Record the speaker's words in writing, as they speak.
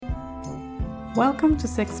Welcome to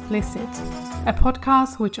Sexplicit, a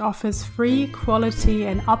podcast which offers free, quality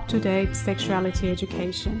and up-to-date sexuality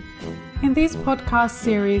education. In this podcast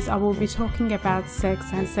series, I will be talking about sex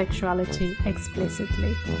and sexuality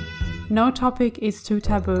explicitly. No topic is too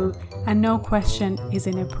taboo and no question is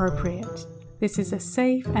inappropriate. This is a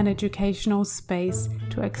safe and educational space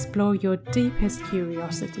to explore your deepest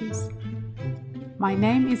curiosities. My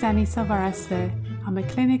name is Anissa Varaste. I'm a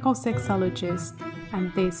clinical sexologist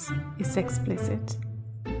and this is Sexplicit.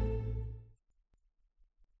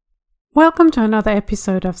 Welcome to another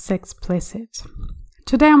episode of Sexplicit.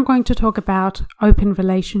 Today I'm going to talk about open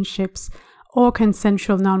relationships or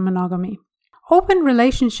consensual non-monogamy. Open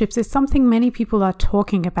relationships is something many people are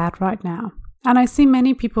talking about right now. And I see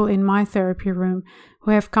many people in my therapy room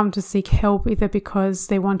who have come to seek help either because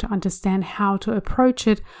they want to understand how to approach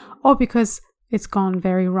it or because it's gone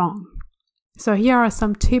very wrong. So here are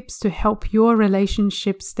some tips to help your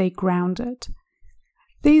relationship stay grounded.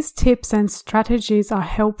 These tips and strategies are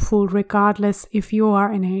helpful regardless if you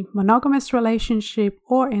are in a monogamous relationship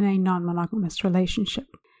or in a non-monogamous relationship.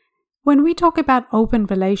 When we talk about open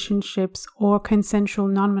relationships or consensual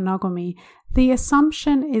non-monogamy, the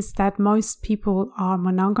assumption is that most people are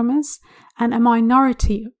monogamous and a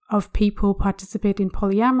minority of people participate in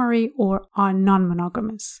polyamory or are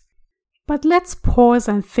non-monogamous. But let's pause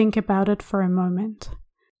and think about it for a moment.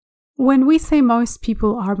 When we say most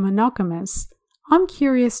people are monogamous, I'm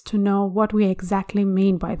curious to know what we exactly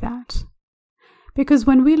mean by that. Because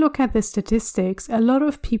when we look at the statistics, a lot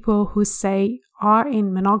of people who say are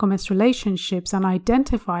in monogamous relationships and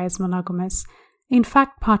identify as monogamous, in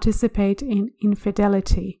fact participate in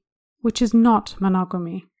infidelity, which is not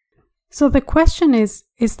monogamy. So the question is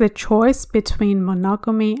the choice between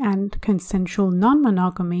monogamy and consensual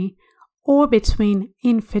non-monogamy or between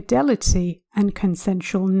infidelity and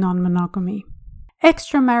consensual non-monogamy?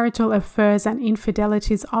 Extramarital affairs and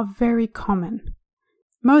infidelities are very common.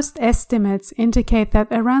 Most estimates indicate that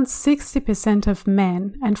around 60% of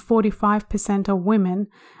men and 45% of women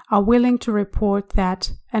are willing to report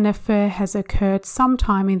that an affair has occurred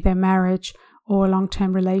sometime in their marriage or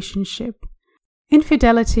long-term relationship.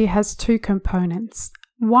 Infidelity has two components.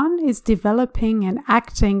 One is developing and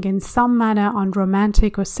acting in some manner on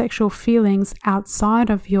romantic or sexual feelings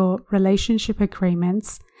outside of your relationship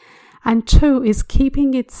agreements, and two is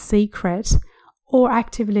keeping it secret or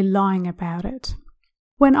actively lying about it.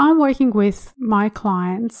 When I'm working with my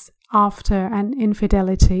clients after an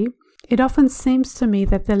infidelity, it often seems to me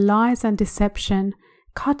that the lies and deception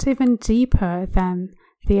cut even deeper than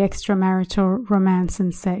the extramarital romance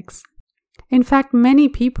and sex. In fact, many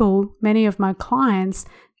of my clients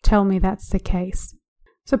tell me that's the case.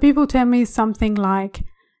 So people tell me something like,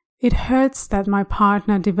 it hurts that my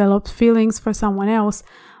partner developed feelings for someone else,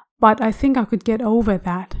 but I think I could get over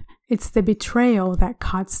that. It's the betrayal that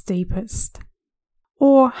cuts deepest.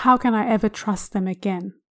 Or how can I ever trust them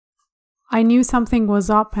again? I knew something was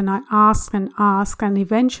up and I asked and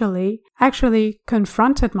eventually actually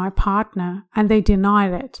confronted my partner and they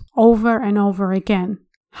denied it over and over again.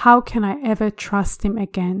 How can I ever trust him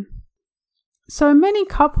again? So many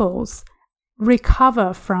couples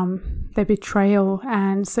recover from the betrayal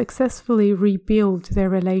and successfully rebuild their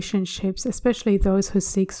relationships, especially those who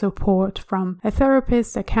seek support from a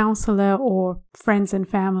therapist, a counselor, or friends and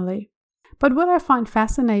family. But what I find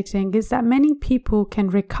fascinating is that many people can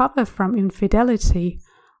recover from infidelity,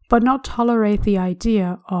 but not tolerate the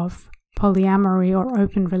idea of polyamory or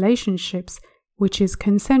open relationships, which is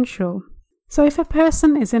consensual. So if a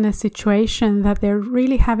person is in a situation that they're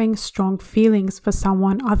really having strong feelings for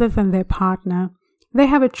someone other than their partner, they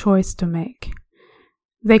have a choice to make.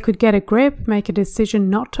 They could get a grip, make a decision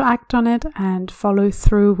not to act on it, and follow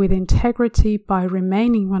through with integrity by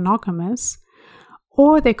remaining monogamous,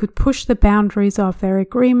 or they could push the boundaries of their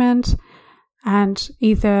agreement and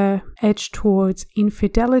either edge towards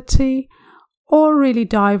infidelity or really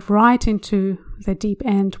dive right into the deep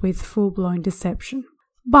end with full-blown deception.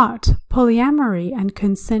 But polyamory and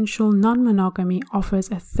consensual non-monogamy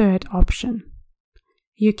offers a third option.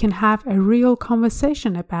 You can have a real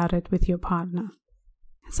conversation about it with your partner.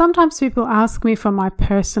 Sometimes people ask me for my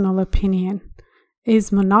personal opinion.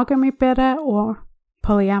 Is monogamy better or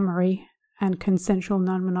polyamory and consensual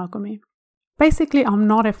non-monogamy? Basically, I'm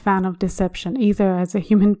not a fan of deception, either as a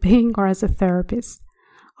human being or as a therapist.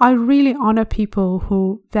 I really honor people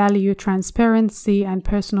who value transparency and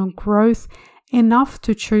personal growth enough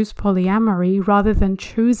to choose polyamory rather than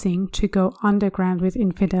choosing to go underground with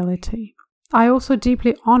infidelity. I also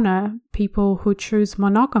deeply honor people who choose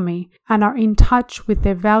monogamy and are in touch with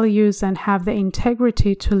their values and have the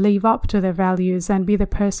integrity to live up to their values and be the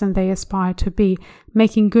person they aspire to be,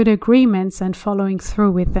 making good agreements and following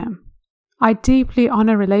through with them. I deeply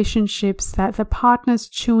honor relationships that the partners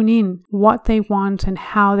tune in what they want and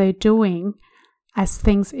how they're doing as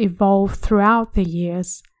things evolve throughout the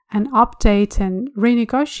years and update and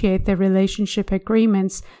renegotiate their relationship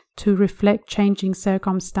agreements to reflect changing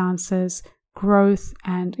circumstances, growth,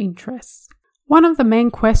 and interests. One of the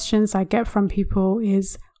main questions I get from people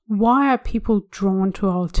is, why are people drawn to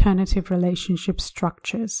alternative relationship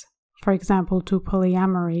structures? For example, to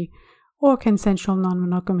polyamory or consensual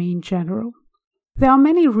non-monogamy in general. There are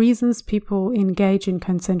many reasons people engage in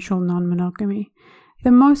consensual non-monogamy.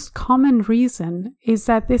 The most common reason is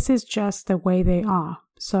that this is just the way they are.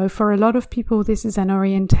 So for a lot of people, this is an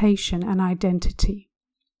orientation, an identity.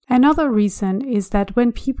 Another reason is that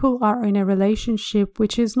when people are in a relationship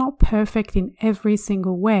which is not perfect in every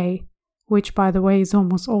single way, which by the way is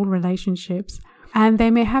almost all relationships, and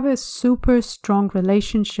they may have a super strong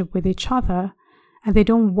relationship with each other, and they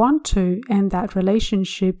don't want to end that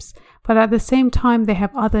relationships, but at the same time they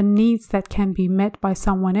have other needs that can be met by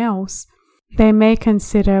someone else, they may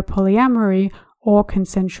consider polyamory or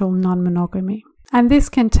consensual non-monogamy. And this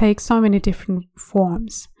can take so many different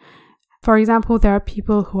forms. For example, there are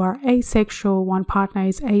people who are asexual, one partner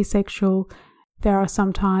is asexual. There are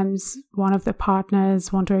sometimes one of the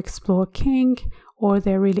partners want to explore kink, or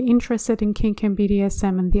they're really interested in kink and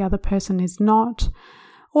BDSM and the other person is not.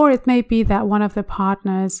 Or it may be that one of the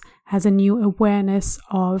partners has a new awareness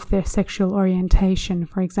of their sexual orientation,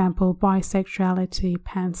 for example, bisexuality,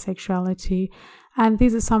 pansexuality. And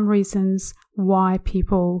these are some reasons why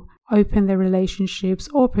people open their relationships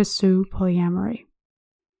or pursue polyamory.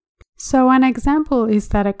 So an example is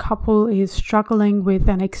that a couple is struggling with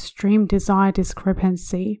an extreme desire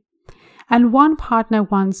discrepancy, and one partner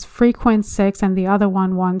wants frequent sex and the other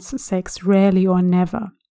one wants sex rarely or never.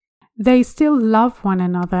 They still love one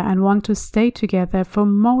another and want to stay together for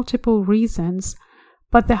multiple reasons,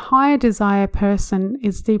 but the higher desire person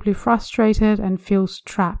is deeply frustrated and feels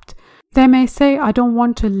trapped. They may say, I don't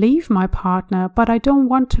want to leave my partner, but I don't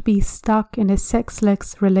want to be stuck in a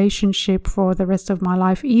sexless relationship for the rest of my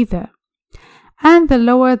life either. And the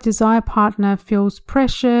lower desire partner feels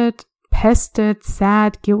pressured, pestered,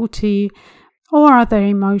 sad, guilty, or other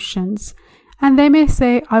emotions. And they may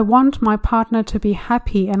say, I want my partner to be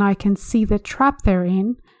happy and I can see the trap they're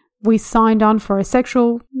in. We signed on for a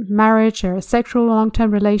sexual marriage or a sexual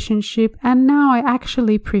long-term relationship, and now I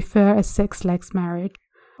actually prefer a sexless marriage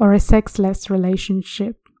or a sexless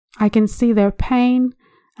relationship. I can see their pain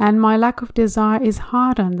and my lack of desire is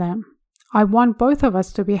hard on them. I want both of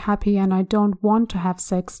us to be happy and I don't want to have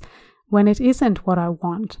sex when it isn't what I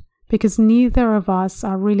want, because neither of us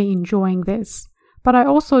are really enjoying this. But I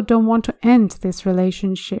also don't want to end this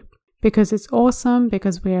relationship because it's awesome,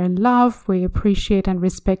 because we're in love, we appreciate and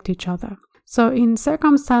respect each other. So in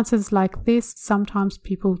circumstances like this, sometimes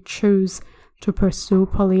people choose to pursue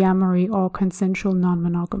polyamory or consensual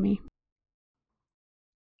non-monogamy.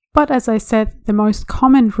 But as I said, the most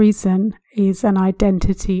common reason is an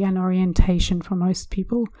identity and orientation for most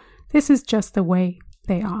people. This is just the way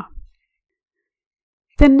they are.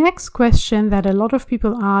 The next question that a lot of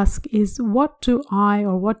people ask is, what do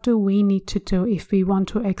we need to do if we want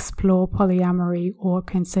to explore polyamory or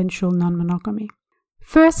consensual non-monogamy?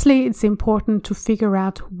 Firstly, it's important to figure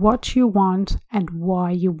out what you want and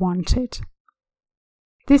why you want it.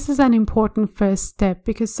 This is an important first step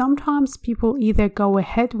because sometimes people either go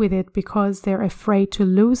ahead with it because they're afraid to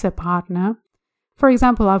lose a partner. For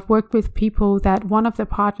example, I've worked with people that one of the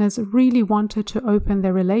partners really wanted to open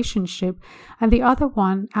their relationship and the other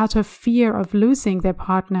one, out of fear of losing their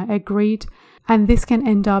partner, agreed, and this can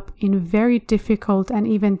end up in very difficult and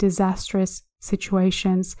even disastrous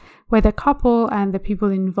situations where the couple and the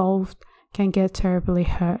people involved can get terribly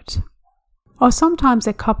hurt. Or sometimes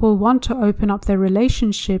a couple want to open up their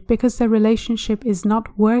relationship because their relationship is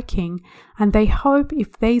not working and they hope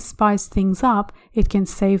if they spice things up, it can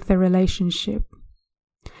save the relationship.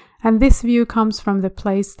 And this view comes from the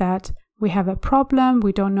place that we have a problem,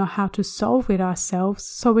 we don't know how to solve it ourselves,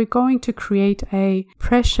 so we're going to create a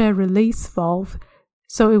pressure release valve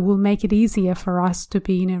so it will make it easier for us to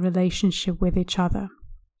be in a relationship with each other.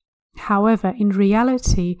 However, in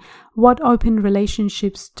reality, what open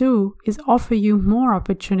relationships do is offer you more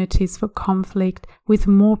opportunities for conflict with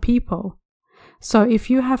more people. So if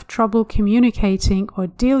you have trouble communicating or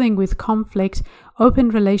dealing with conflict, open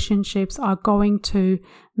relationships are going to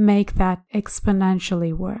make that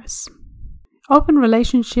exponentially worse. Open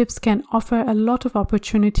relationships can offer a lot of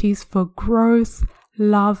opportunities for growth,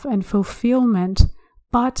 love, and fulfillment,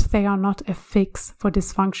 but they are not a fix for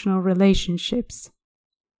dysfunctional relationships.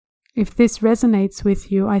 If this resonates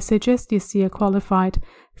with you, I suggest you see a qualified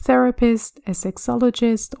therapist, a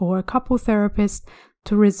sexologist, or a couple therapist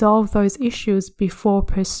to resolve those issues before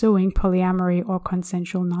pursuing polyamory or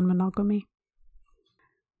consensual non-monogamy.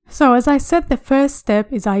 So, as I said, the first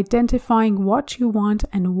step is identifying what you want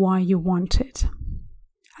and why you want it.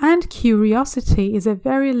 And curiosity is a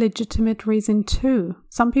very legitimate reason too.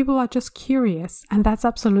 Some people are just curious, and that's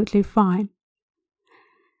absolutely fine.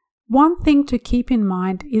 One thing to keep in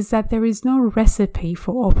mind is that there is no recipe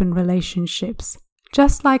for open relationships,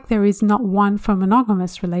 just like there is not one for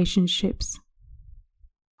monogamous relationships.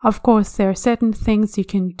 Of course, there are certain things you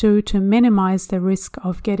can do to minimize the risk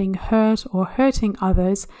of getting hurt or hurting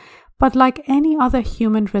others, but like any other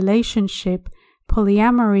human relationship,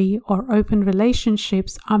 polyamory or open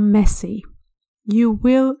relationships are messy. You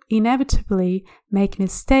will inevitably make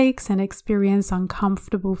mistakes and experience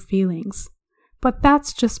uncomfortable feelings. But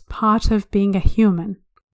that's just part of being a human.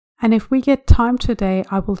 And if we get time today,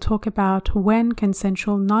 I will talk about when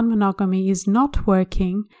consensual non-monogamy is not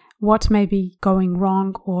working, what may be going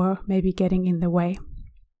wrong or maybe getting in the way.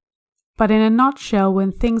 But in a nutshell,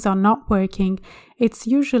 when things are not working, it's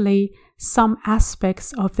usually some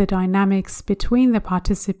aspects of the dynamics between the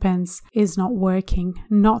participants is not working,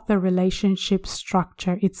 not the relationship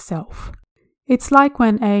structure itself. It's like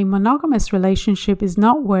when a monogamous relationship is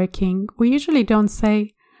not working, we usually don't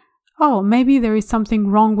say, oh, maybe there is something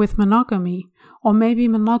wrong with monogamy, or maybe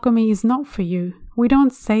monogamy is not for you. We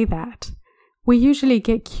don't say that. We usually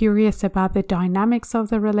get curious about the dynamics of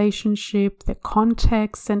the relationship, the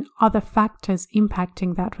context, and other factors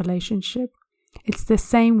impacting that relationship. It's the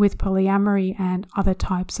same with polyamory and other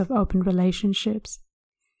types of open relationships.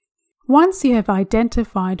 Once you have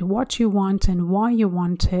identified what you want and why you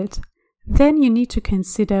want it, then you need to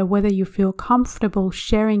consider whether you feel comfortable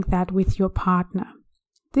sharing that with your partner.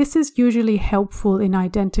 This is usually helpful in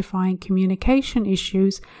identifying communication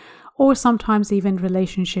issues or sometimes even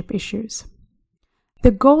relationship issues. The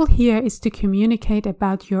goal here is to communicate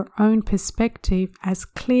about your own perspective as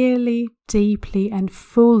clearly, deeply, and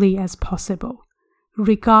fully as possible,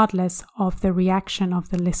 regardless of the reaction of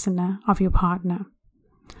the listener, of your partner.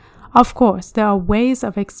 Of course, there are ways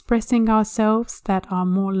of expressing ourselves that are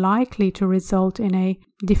more likely to result in a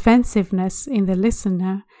defensiveness in the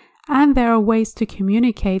listener, and there are ways to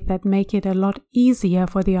communicate that make it a lot easier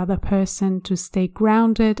for the other person to stay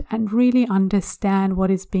grounded and really understand what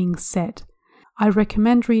is being said. I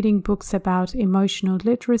recommend reading books about emotional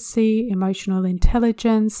literacy, emotional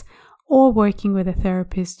intelligence, or working with a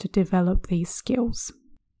therapist to develop these skills,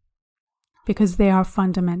 because they are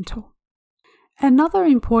fundamental. Another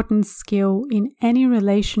important skill in any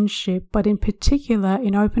relationship, but in particular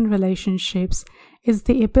in open relationships, is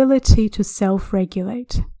the ability to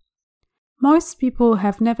self-regulate. Most people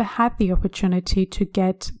have never had the opportunity to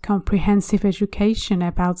get comprehensive education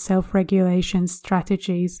about self-regulation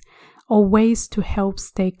strategies or ways to help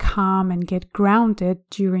stay calm and get grounded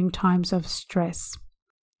during times of stress.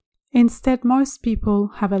 Instead, most people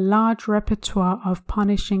have a large repertoire of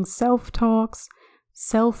punishing self-talks,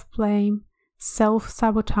 self-blame,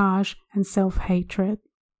 self-sabotage, and self-hatred.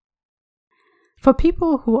 For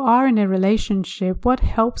people who are in a relationship, what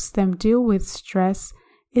helps them deal with stress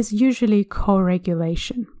is usually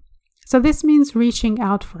co-regulation. So this means reaching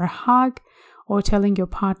out for a hug, or telling your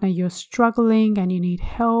partner you're struggling and you need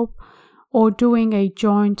help, or doing a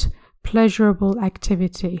joint pleasurable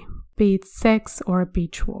activity, be it sex or a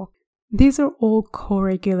beach walk. These are all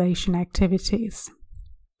co-regulation activities.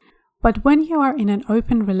 But when you are in an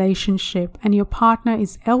open relationship and your partner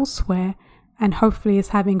is elsewhere and hopefully is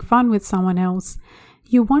having fun with someone else,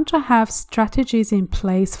 you want to have strategies in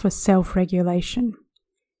place for self-regulation.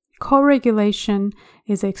 Co-regulation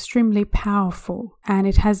is extremely powerful and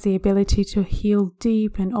it has the ability to heal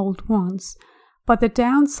deep and old wounds. But the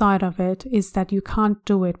downside of it is that you can't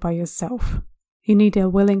do it by yourself. You need a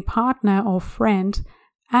willing partner or friend,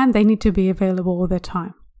 and they need to be available all the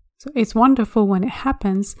time. So it's wonderful when it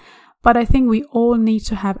happens, but I think we all need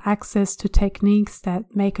to have access to techniques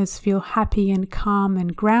that make us feel happy and calm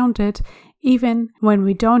and grounded, even when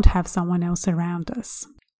we don't have someone else around us.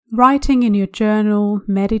 Writing in your journal,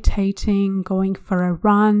 meditating, going for a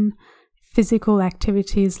run, physical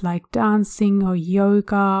activities like dancing or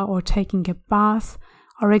yoga or taking a bath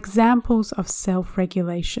are examples of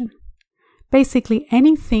self-regulation. Basically,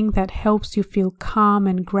 anything that helps you feel calm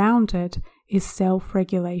and grounded is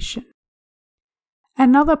self-regulation.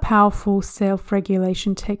 Another powerful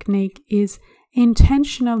self-regulation technique is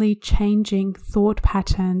intentionally changing thought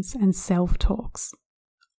patterns and self-talks,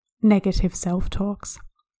 negative self-talks.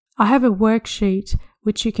 I have a worksheet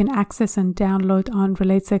which you can access and download on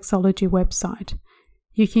Relate Sexology website.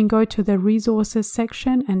 You can go to the resources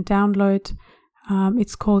section and download.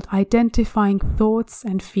 It's called Identifying Thoughts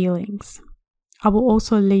and Feelings. I will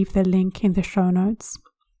also leave the link in the show notes.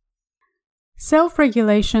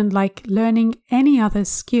 Self-regulation, like learning any other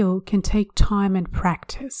skill, can take time and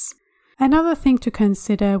practice. Another thing to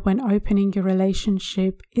consider when opening your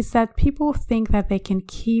relationship is that people think that they can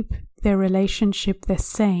keep their relationship the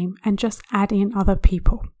same and just add in other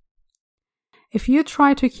people. If you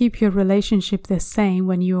try to keep your relationship the same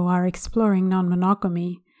when you are exploring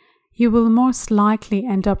non-monogamy, you will most likely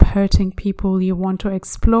end up hurting people you want to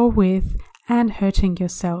explore with and hurting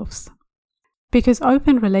yourselves. Because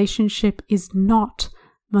open relationship is not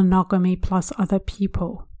monogamy plus other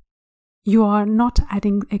people. You are not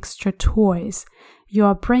adding extra toys. You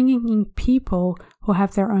are bringing in people who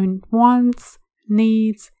have their own wants,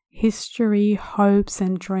 needs, history, hopes,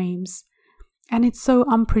 and dreams. And it's so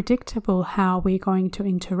unpredictable how we're going to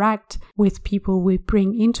interact with people we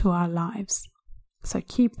bring into our lives. So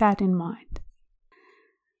keep that in mind.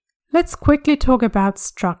 Let's quickly talk about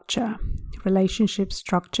structure, relationship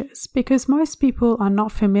structures, because most people are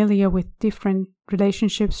not familiar with different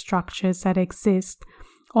relationship structures that exist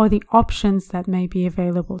or the options that may be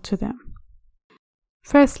available to them.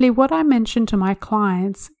 Firstly, what I mention to my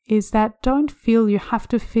clients is that don't feel you have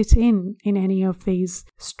to fit in any of these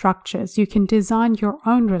structures. You can design your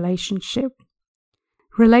own relationship.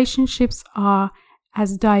 Relationships are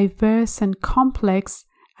as diverse and complex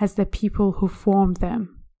as the people who form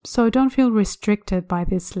them, so don't feel restricted by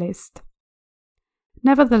this list.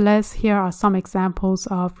 Nevertheless, here are some examples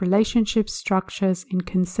of relationship structures in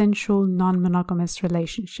consensual non-monogamous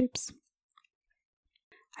relationships.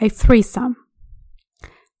 A threesome.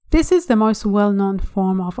 This is the most well-known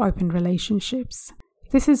form of open relationships.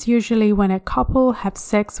 This is usually when a couple have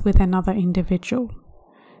sex with another individual.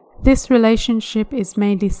 This relationship is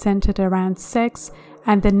mainly centered around sex,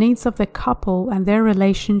 and the needs of the couple and their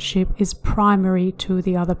relationship is primary to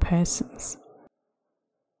the other persons.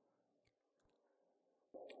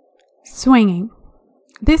 Swinging.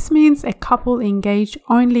 This means a couple engage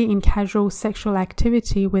only in casual sexual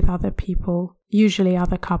activity with other people, usually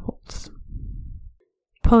other couples.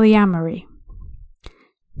 Polyamory.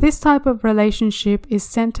 This type of relationship is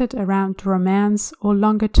centered around romance or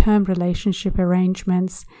longer-term relationship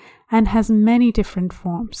arrangements and has many different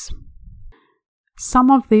forms.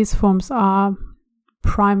 Some of these forms are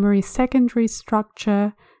primary-secondary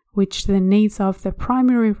structure, which the needs of the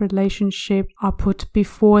primary relationship are put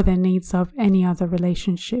before the needs of any other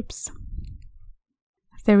relationships.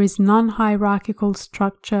 There is non-hierarchical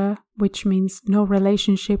structure, which means no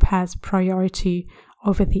relationship has priority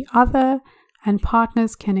over the other, and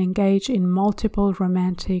partners can engage in multiple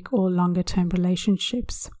romantic or longer-term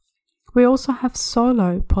relationships. We also have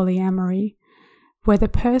solo polyamory, where the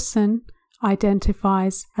person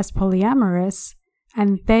identifies as polyamorous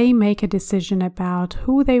and they make a decision about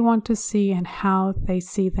who they want to see and how they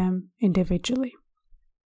see them individually.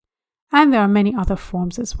 And there are many other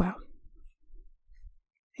forms as well.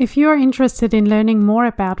 If you are interested in learning more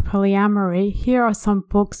about polyamory, here are some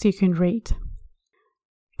books you can read.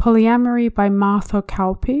 Polyamory by Martha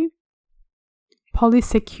Kalpi,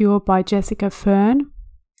 Polysecure by Jessica Fern,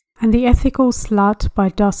 and The Ethical Slut by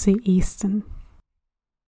Dossie Easton.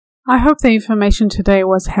 I hope the information today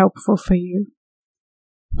was helpful for you.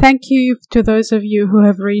 Thank you to those of you who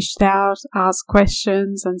have reached out, asked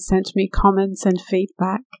questions, and sent me comments and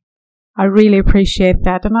feedback. I really appreciate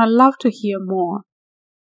that, and I love to hear more.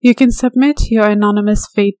 You can submit your anonymous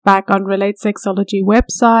feedback on Relate Sexology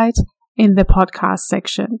website in the podcast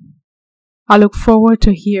section. I look forward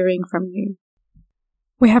to hearing from you.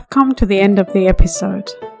 We have come to the end of the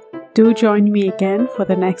episode. Do join me again for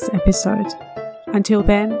the next episode. Until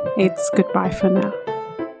then, it's goodbye for now.